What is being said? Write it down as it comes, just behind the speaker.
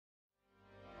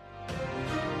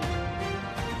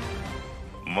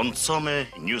Monsome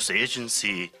News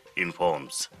Agency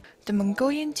informs. The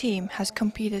Mongolian team has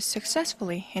competed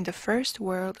successfully in the first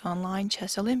World Online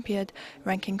Chess Olympiad,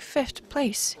 ranking 5th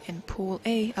place in Pool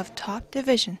A of top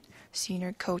division.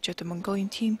 Senior coach of the Mongolian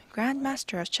team,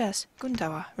 Grandmaster of Chess,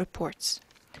 Gundawa, reports.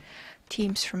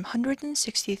 Teams from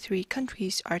 163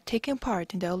 countries are taking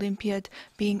part in the Olympiad,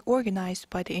 being organized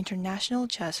by the International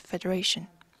Chess Federation.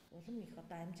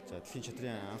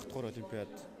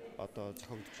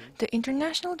 The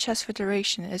International Chess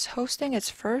Federation is hosting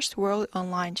its first World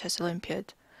Online Chess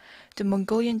Olympiad. The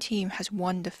Mongolian team has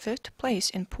won the 5th place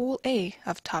in Pool A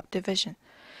of top division.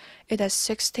 It has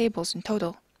 6 tables in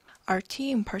total. Our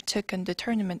team partook in the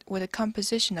tournament with a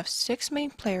composition of 6 main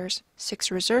players,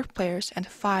 6 reserve players, and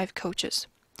 5 coaches.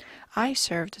 I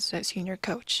served as a senior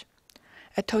coach.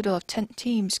 A total of 10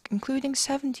 teams, including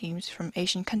 7 teams from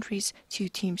Asian countries, 2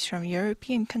 teams from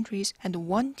European countries, and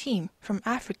 1 team from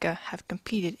Africa have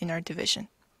competed in our division.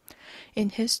 In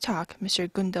his talk, Mr.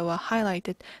 Gundawa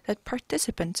highlighted that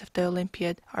participants of the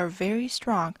Olympiad are very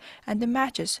strong and the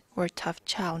matches were tough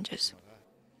challenges.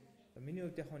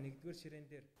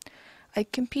 I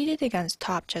competed against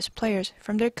top chess players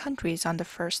from their countries on the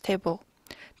first table.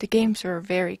 The games were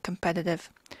very competitive.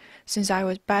 Since I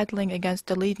was battling against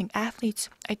the leading athletes,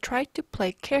 I tried to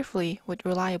play carefully with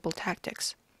reliable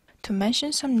tactics. To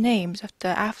mention some names of the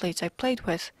athletes I played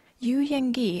with, Yu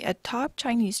Yangyi, a top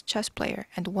Chinese chess player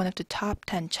and one of the top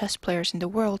 10 chess players in the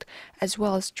world, as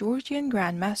well as Georgian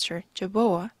Grandmaster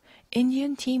Jaboa,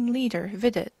 Indian team leader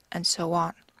Vidit, and so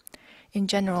on. In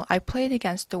general, I played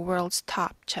against the world's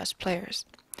top chess players.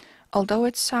 Although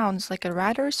it sounds like a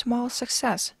rather small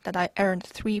success that I earned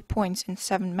 3 points in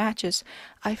 7 matches,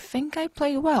 I think I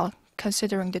played well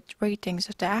considering the ratings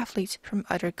of the athletes from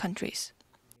other countries.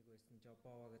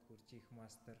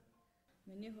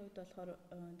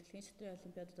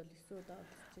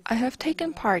 I have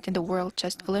taken part in the World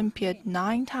Chess Olympiad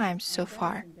 9 times so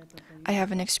far. I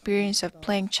have an experience of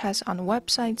playing chess on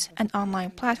websites and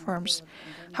online platforms.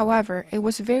 However, it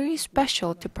was very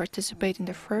special to participate in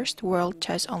the first World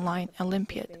Chess Online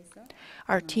Olympiad.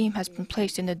 Our team has been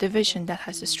placed in a division that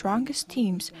has the strongest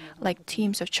teams, like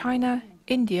teams of China,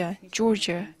 India,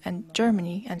 Georgia, and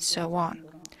Germany, and so on.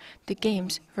 The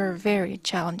games were very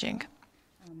challenging.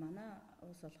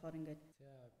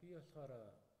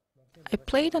 I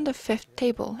played on the 5th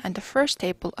table and the first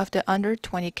table of the under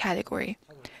 20 category.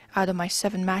 Out of my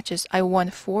 7 matches, I won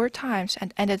 4 times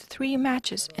and ended 3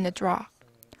 matches in a draw.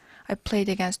 I played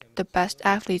against the best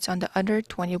athletes on the under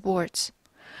 20 boards.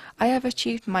 I have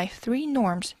achieved my 3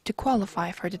 norms to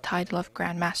qualify for the title of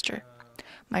Grandmaster.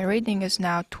 My rating is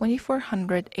now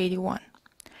 2481.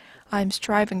 I am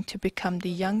striving to become the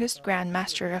youngest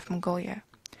Grandmaster of Mongolia.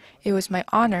 It was my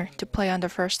honor to play on the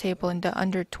first table in the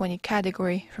under 20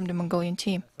 category from the Mongolian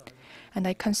team, and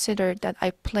I consider that I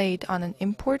played on an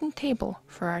important table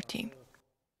for our team.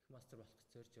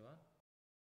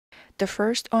 The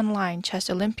first online chess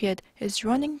Olympiad is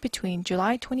running between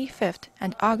July 25th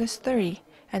and August 30th,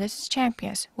 and its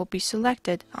champions will be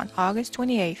selected on August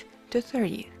 28th to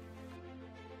 30th.